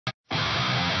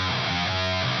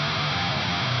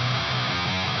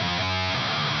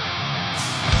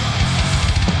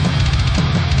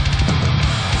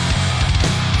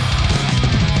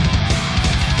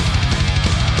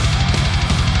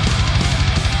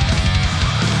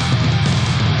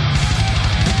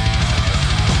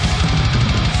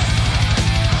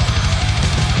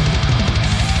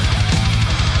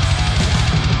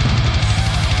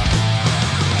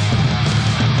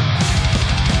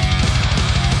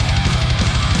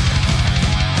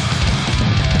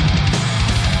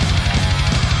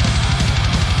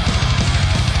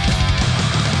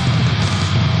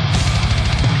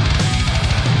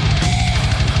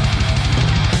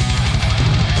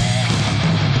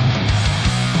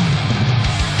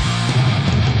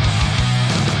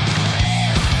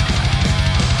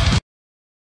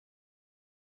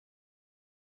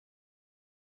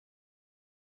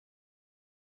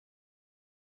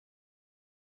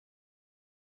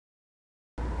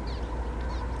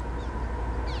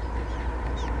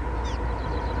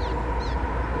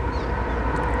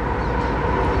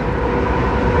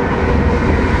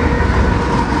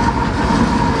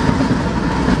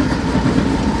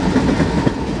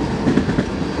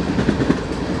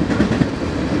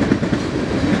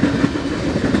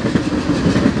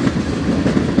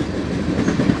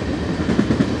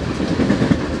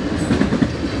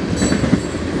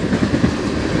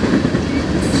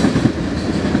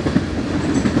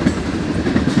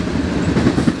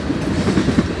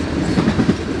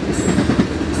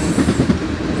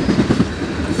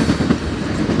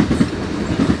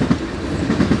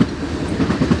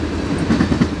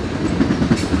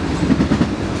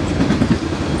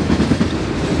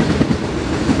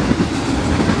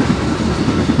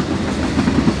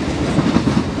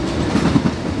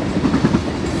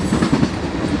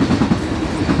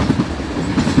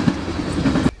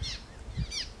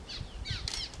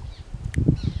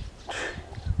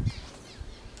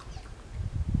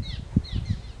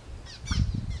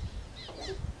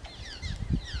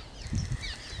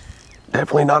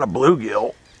definitely not a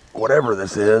bluegill, whatever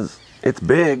this is. It's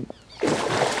big.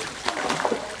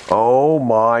 Oh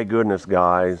my goodness,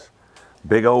 guys.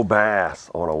 Big old bass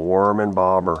on a worm and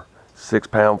bobber.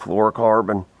 6-pound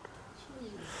fluorocarbon.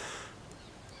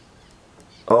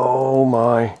 Oh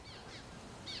my.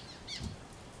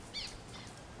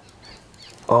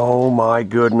 Oh my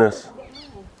goodness.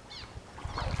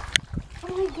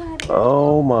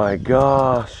 Oh my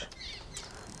gosh.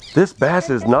 This bass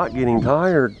is not getting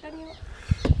tired.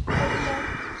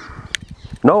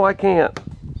 No, I can't.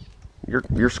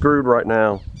 You're screwed right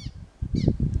now.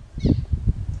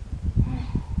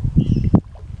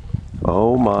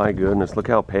 Oh my goodness, look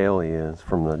how pale he is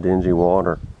from the dingy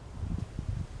water.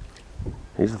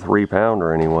 He's a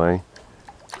 3-pounder anyway.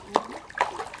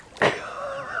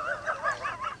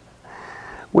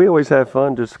 We always have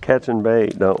fun just catching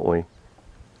bait, don't we?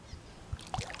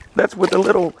 That's with a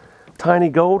little tiny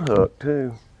gold hook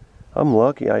too. I'm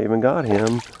lucky I even got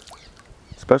him,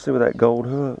 especially with that gold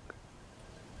hook.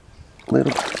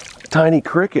 Little tiny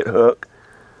cricket hook.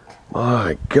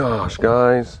 My gosh,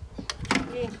 guys.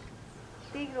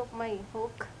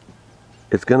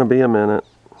 It's gonna be a minute.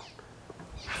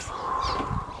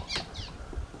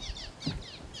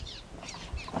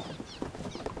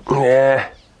 Yeah.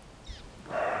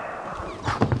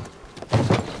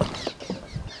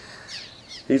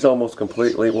 He's almost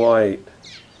completely white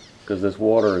because this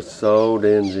water is so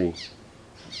dingy.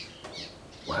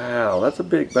 Wow, that's a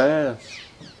big bass.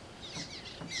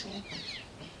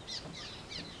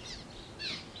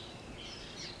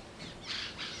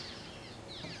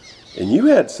 And you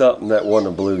had something that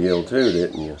wasn't a bluegill too,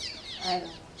 didn't you? I don't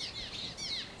know.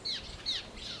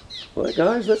 Well,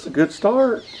 guys, that's a good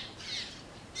start.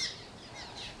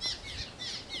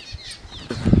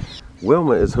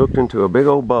 Wilma is hooked into a big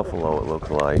old buffalo, it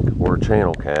looks like, or a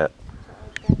channel cat.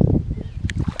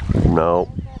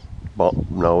 No,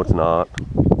 no, it's not.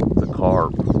 It's a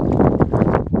carp. It's a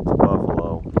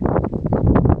buffalo.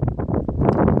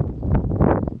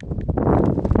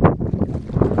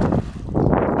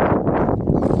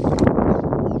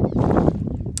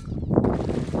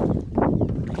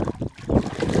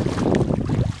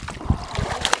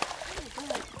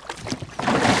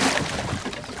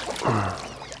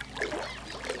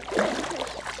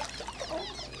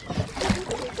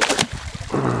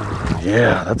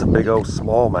 Yeah, that's a big old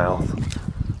smallmouth.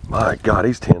 My God,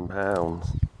 he's 10 pounds.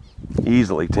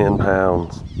 Easily 10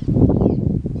 pounds.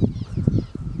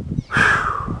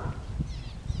 Whew.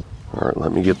 All right,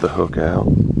 let me get the hook out.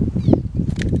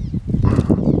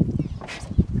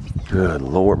 Good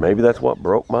Lord, maybe that's what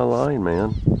broke my line,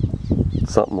 man.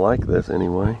 Something like this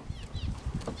anyway.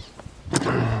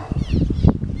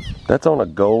 That's on a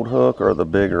gold hook or the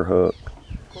bigger hook?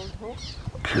 Gold hook.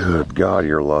 Good God,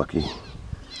 you're lucky.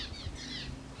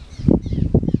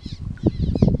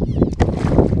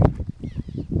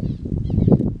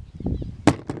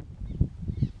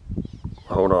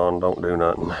 Hold on, don't do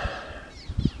nothing.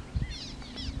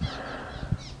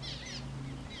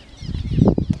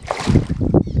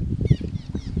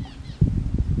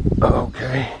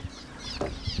 Okay.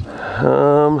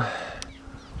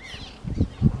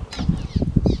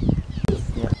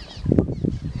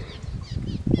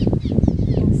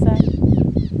 Inside.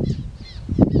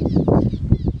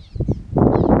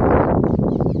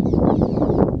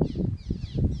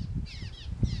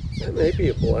 That may be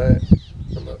a black.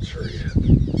 I'm not sure yet.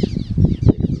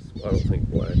 I don't think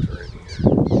blacks are in here.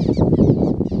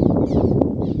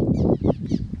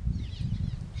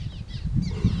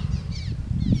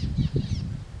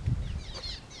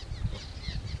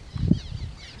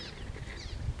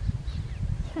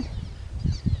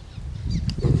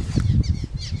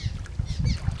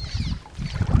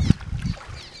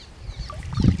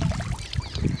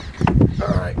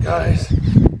 Alright guys,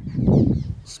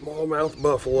 smallmouth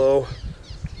buffalo,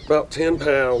 about 10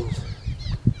 pounds.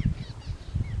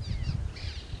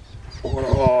 On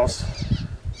a hoss.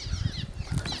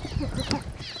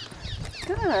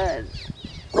 Good.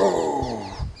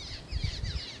 Oh.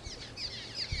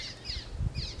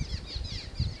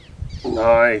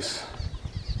 Nice.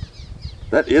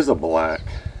 That is a black.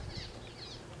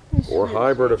 Or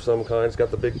hybrid of some kind. It's got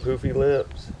the big poofy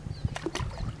lips.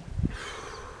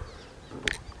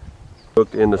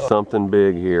 Hooked into something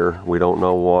big here. We don't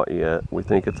know what yet. We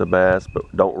think it's a bass,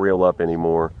 but don't reel up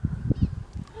anymore.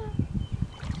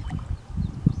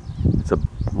 It's a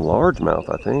largemouth,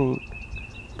 I think.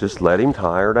 Just let him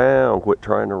tire down. Quit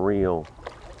trying to reel.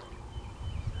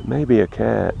 Maybe a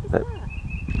cat. That...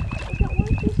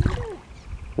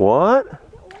 What?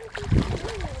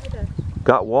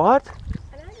 Got what?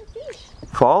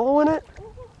 Following it?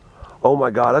 Oh my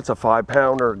God, that's a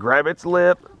 5-pounder. Grab its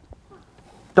lip.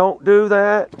 Don't do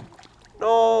that.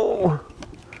 No.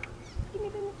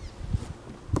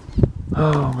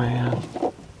 Oh man.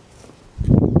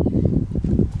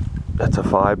 That's a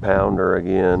 5-pounder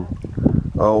again.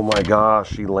 Oh my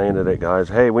gosh, she landed it, guys.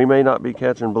 Hey, we may not be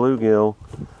catching bluegill,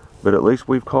 but at least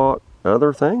we've caught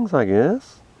other things, I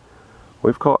guess.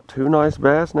 We've caught 2 nice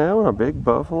bass now and a big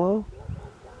buffalo.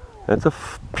 That's a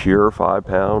pure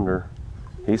 5-pounder.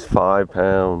 He's 5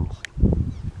 pounds.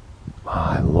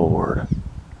 My Lord.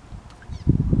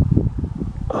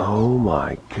 Oh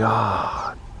my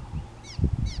God.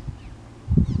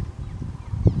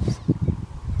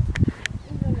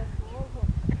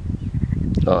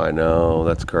 I know,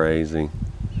 that's crazy.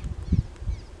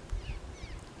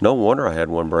 No wonder I had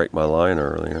one break my line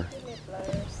earlier.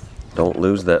 Don't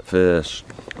lose that fish.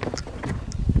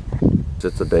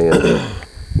 It's a damn.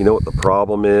 You know what the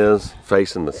problem is?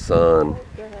 Facing the sun.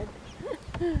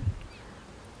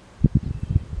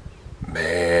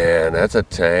 Man, that's a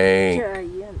tank.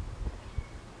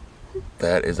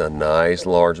 That is a nice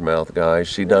largemouth, guys.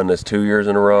 She done this 2 years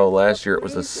in a row. Last year it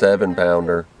was a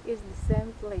 7-pounder. It's the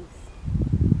same place.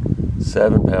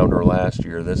 7-pounder last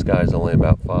year. This guy's only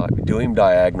about 5. Do him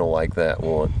diagonal like that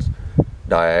once.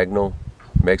 Diagonal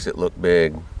makes it look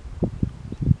big.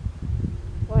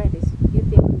 Why this? You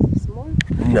think it's small?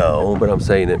 No, but I'm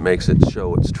saying it makes it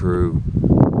show it's true.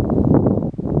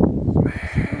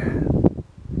 Man.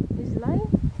 This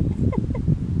line?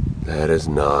 That is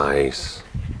nice.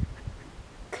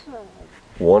 God.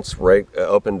 Once right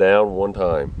up and down one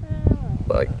time.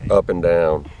 Oh, Like up and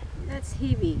down. that's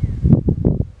heavy.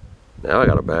 Now I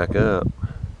gotta back up.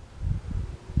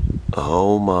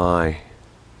 Oh my.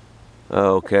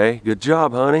 Okay, good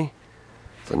job, honey.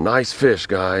 It's a nice fish,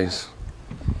 guys.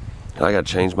 I gotta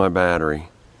change my battery.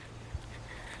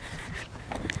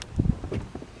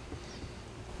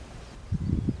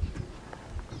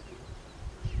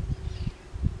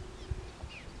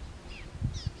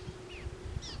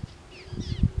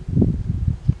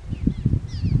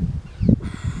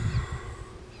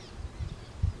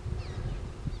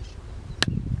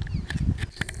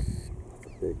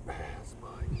 Big bass, my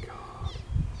God.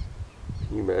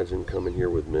 Can you imagine coming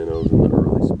here with minnows in the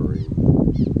early spring?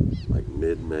 Like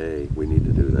mid-May. We need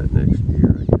to do that next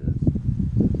year, I guess.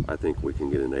 I think we can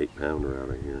get an 8-pounder out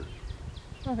of here.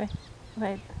 Okay,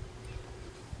 wait.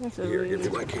 That's a Here, really,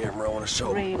 give me my camera. I want to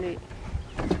show, really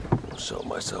show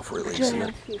myself releasing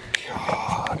it. giant fish.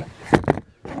 God.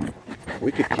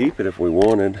 We could keep it if we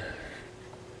wanted,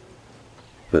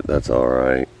 but that's all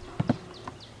right.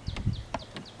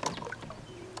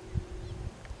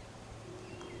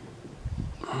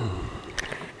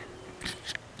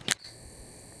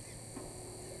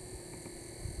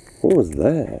 What was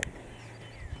that?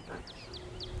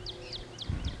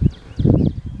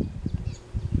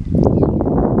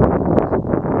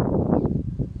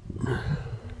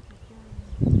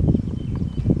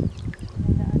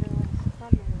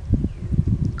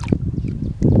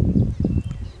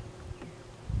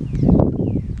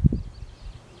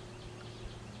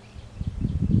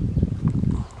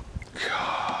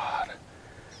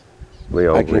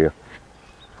 Leo.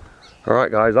 All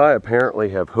right, guys, I apparently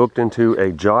have hooked into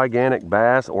a gigantic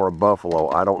bass or a buffalo.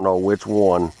 I don't know which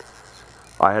one.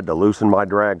 I had to loosen my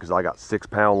drag because I got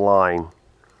 6-pound line.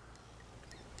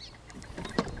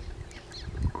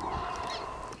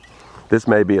 This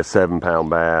may be a 7-pound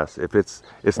bass. If it's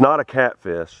not a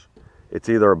catfish, it's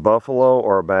either a buffalo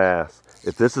or a bass.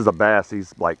 If this is a bass,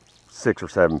 he's like 6 or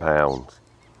 7 pounds.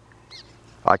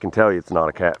 I can tell you it's not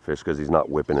a catfish because he's not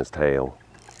whipping his tail.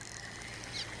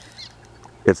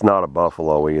 It's not a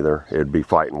buffalo either. It'd be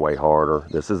fighting way harder.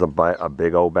 This is a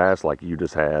big old bass like you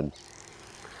just had.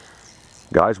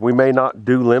 Guys, we may not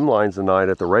do limb lines tonight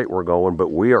at the rate we're going,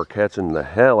 but we are catching the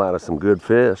hell out of some good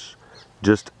fish.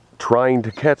 Just trying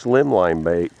to catch limb line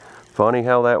bait. Funny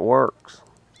how that works.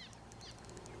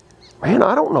 Man,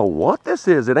 I don't know what this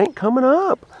is. It ain't coming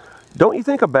up. Don't you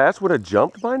think a bass would have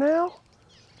jumped by now?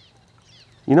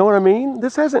 You know what I mean?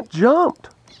 This hasn't jumped.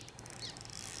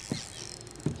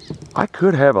 I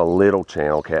could have a little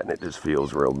channel cat and it just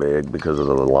feels real big because of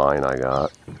the line I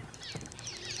got.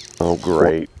 Oh,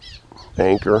 great.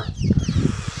 Anchor.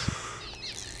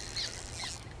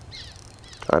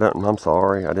 I'm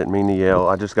sorry. I didn't mean to yell.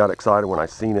 I just got excited when I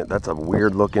seen it. That's a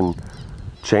weird looking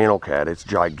channel cat. It's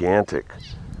gigantic.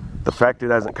 The fact it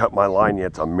hasn't cut my line yet,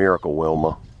 it's a miracle,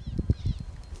 Wilma.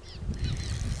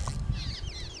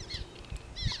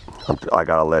 I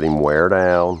gotta let him wear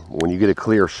down. When you get a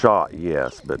clear shot,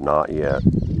 yes, but not yet.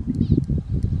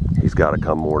 He's gotta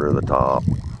come more to the top,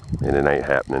 and it ain't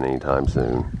happening anytime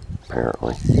soon,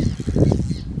 apparently.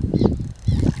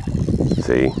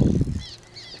 See?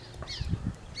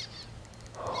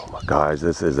 Guys,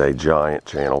 this is a giant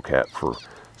channel cat for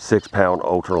 6-pound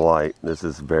ultralight. This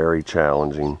is very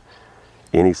challenging.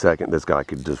 Any second this guy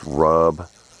could just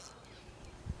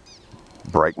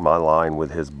break my line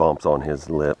with his bumps on his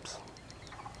lips.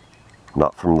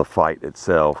 Not from the fight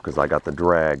itself, because I got the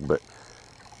drag, but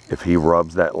if he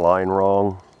rubs that line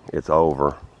wrong, it's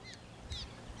over.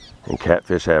 And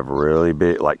catfish have really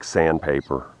big, like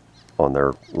sandpaper on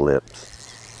their lips.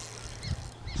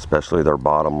 Especially their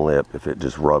bottom lip. If it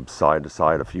just rubs side to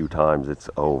side a few times, it's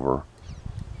over.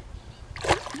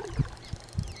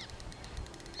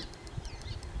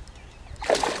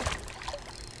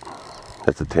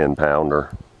 It's a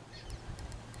 10-pounder.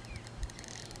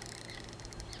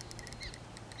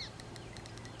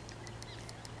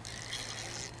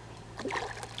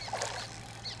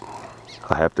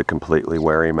 I have to completely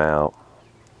wear him out.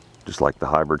 Just like the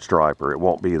hybrid striper. It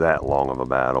won't be that long of a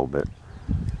battle, but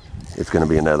it's going to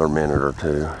be another minute or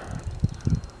two.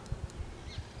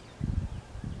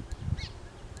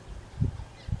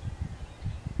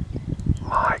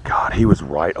 My God, he was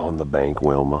right on the bank,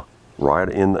 Wilma. Right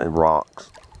in the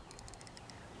rocks.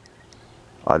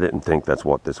 I didn't think that's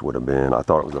what this would have been. I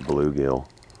thought it was a bluegill.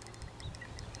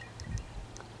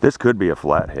 This could be a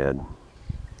flathead.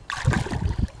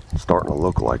 It's starting to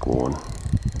look like one.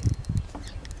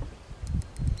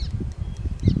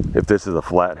 If this is a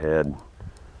flathead,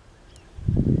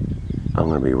 I'm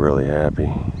going to be really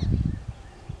happy.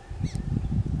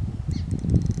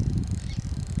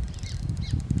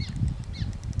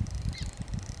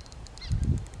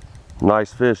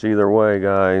 Nice fish either way,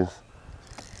 guys.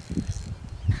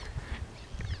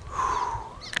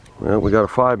 Well, we got a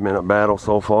 5-minute battle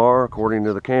so far, according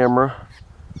to the camera.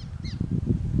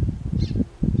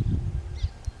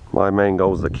 My main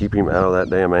goal is to keep him out of that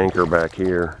damn anchor back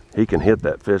here. He can hit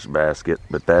that fish basket,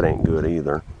 but that ain't good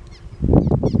either.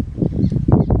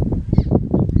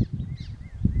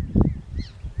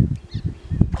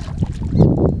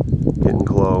 Getting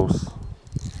close.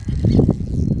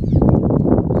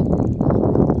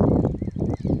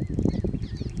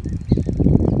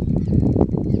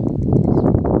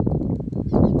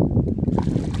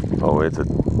 Oh, it's a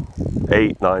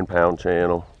 8-9 pound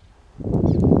channel.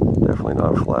 Definitely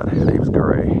not a flathead. He was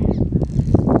gray.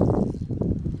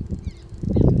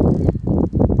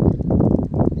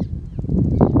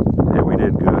 Yeah, we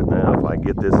did good. Now, if I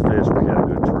get this fish, we had a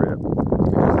good trip.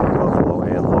 Because the buffalo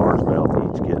and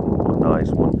largemouth each getting a nice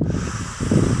one.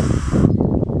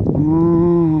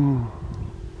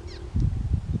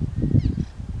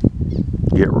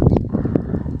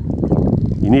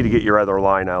 You need to get your other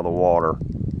line out of the water.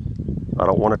 I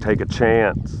don't want to take a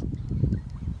chance.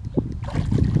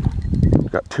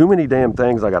 Got too many damn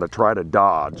things I got to try to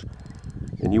dodge,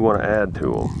 and you want to add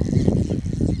to them.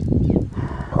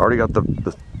 I already got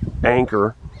the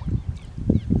anchor.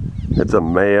 It's a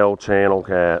male channel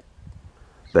cat.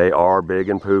 They are big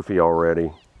and poofy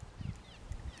already.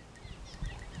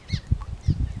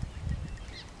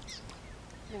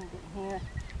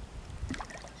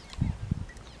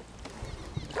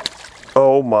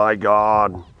 Oh my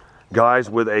God. Guys,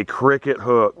 with a cricket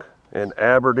hook, an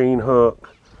Aberdeen hook.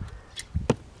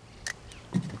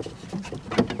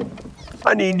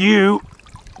 I need you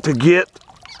to get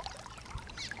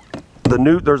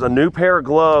there's a new pair of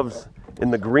gloves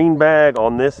in the green bag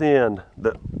on this end,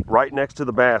 right next to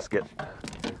the basket.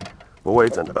 Boy,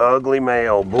 it's an ugly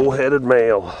male, bullheaded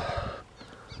male.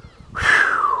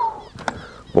 Whew.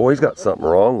 Boy, he's got something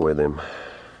wrong with him.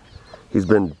 He's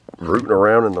been rooting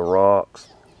around in the rocks.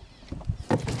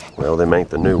 Well, them ain't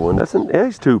the new one. Yeah,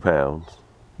 he's 2 pounds.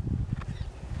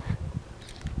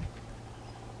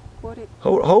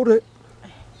 Hold it.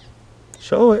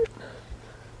 Show it.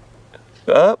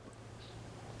 Up.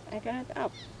 I got it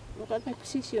up. Look at my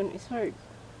position. It's hard.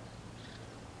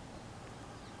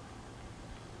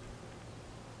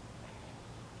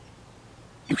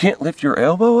 You can't lift your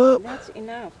elbow up? That's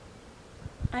enough.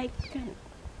 I can.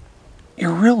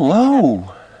 You're real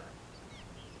low.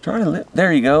 Try to lift.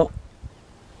 There you go.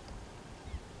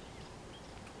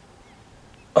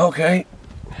 Okay.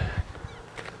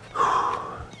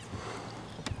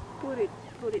 Put it.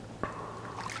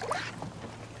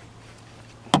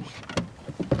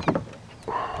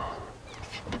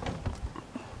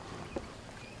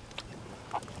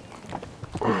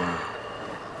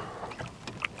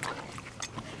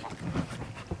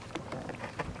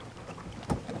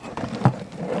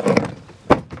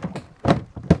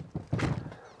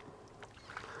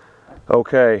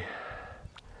 Okay.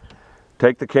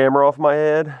 Take the camera off my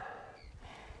head.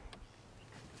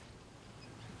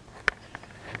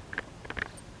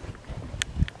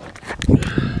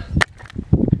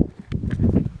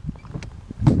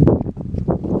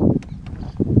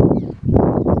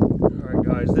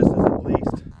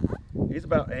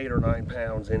 about 8 or 9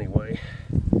 pounds anyway.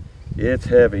 It's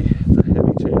heavy. It's a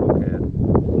heavy channel cat.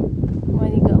 Why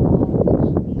do you go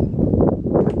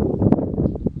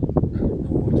I don't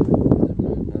know what's wrong with it.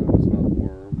 No, it's not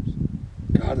worms.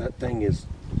 God, that thing is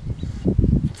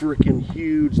freaking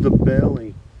huge. The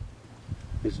belly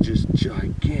is just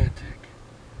gigantic.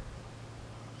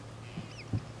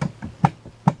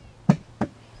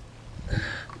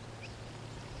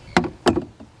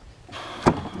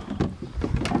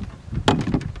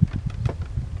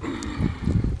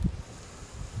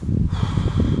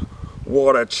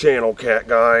 What a channel cat,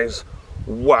 guys.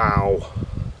 Wow.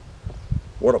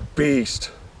 What a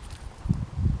beast.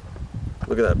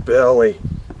 Look at that belly.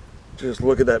 Just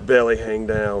look at that belly hang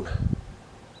down.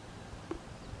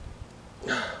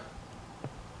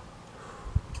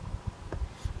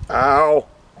 Ow.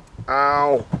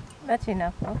 Ow. That's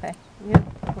enough. Okay. You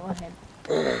go ahead.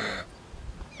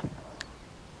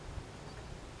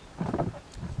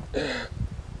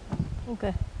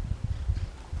 Okay.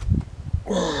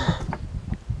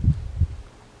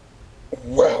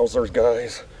 Wowzers,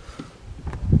 guys.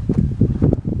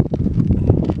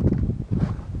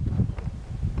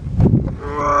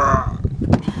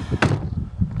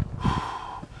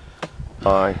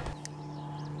 Hi.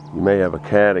 You may have a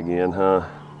cat again, huh?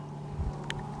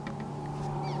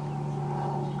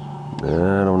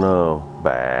 I don't know.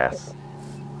 Bass.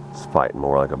 It's fighting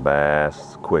more like a bass,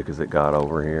 as quick as it got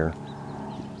over here.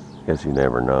 Guess you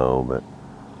never know, but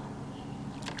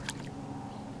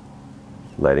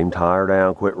let him tire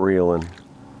down, quit reeling.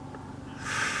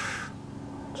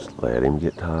 Just let him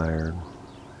get tired.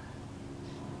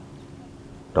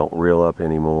 Don't reel up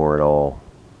anymore at all.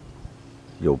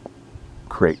 You'll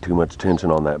create too much tension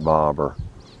on that bobber.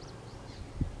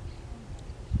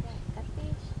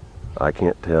 Catfish? I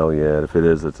can't tell yet. If it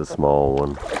is, it's a small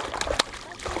one.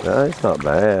 It's not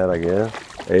bad, I guess.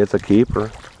 Hey, it's a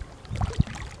keeper.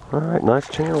 Alright, nice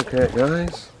channel cat,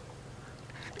 guys.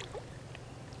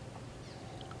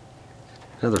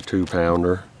 Another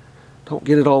 2-pounder. Don't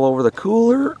get it all over the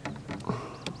cooler.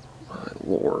 My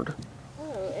Lord.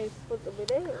 Oh, it's supposed to be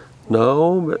there.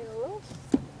 No, but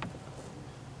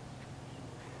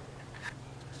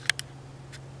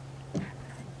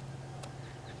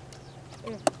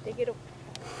Yeah, take it up.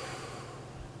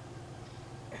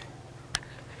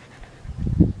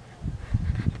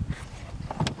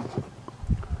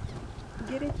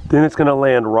 Get it. then it's gonna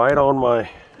land right on my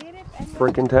Get it. And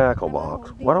freaking tackle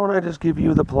box. Why don't I just give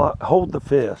you the plot? Hold the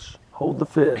fish. Hold the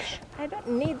fish. I don't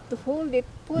need to hold it.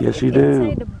 Put Yes, it you do.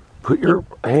 inside the... Put your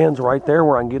hands right there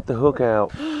where I can get the hook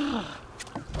out.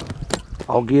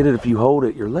 I'll get it if you hold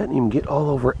it. You're letting him get all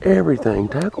over everything.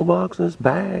 Tackle boxes,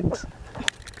 bags.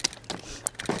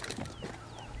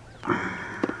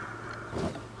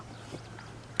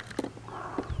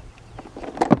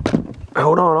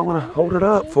 Hold on, I'm gonna hold it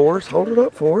up for us. Hold it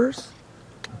up for us.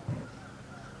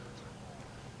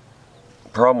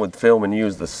 Problem with filming you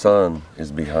is the sun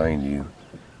is behind you.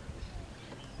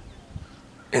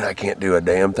 And I can't do a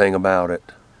damn thing about it.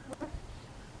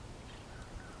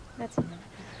 That's enough.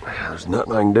 There's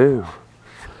nothing I can do.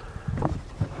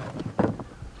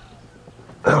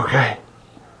 Okay.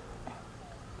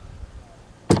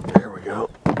 There we go.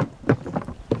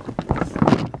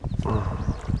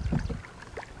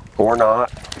 Or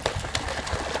not.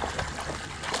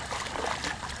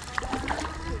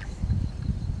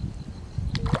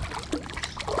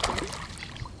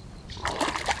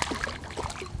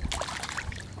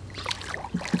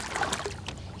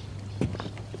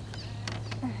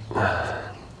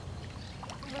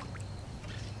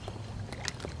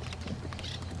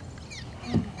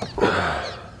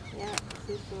 Yeah,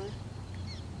 this one.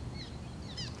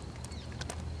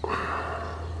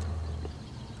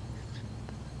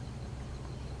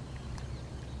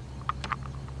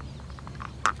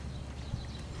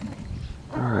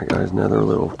 Alright guys, another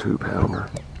little 2-pounder.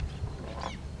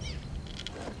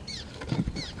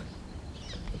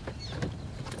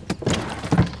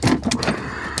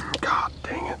 God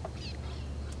dang it.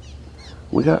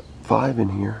 We got 5 in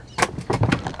here.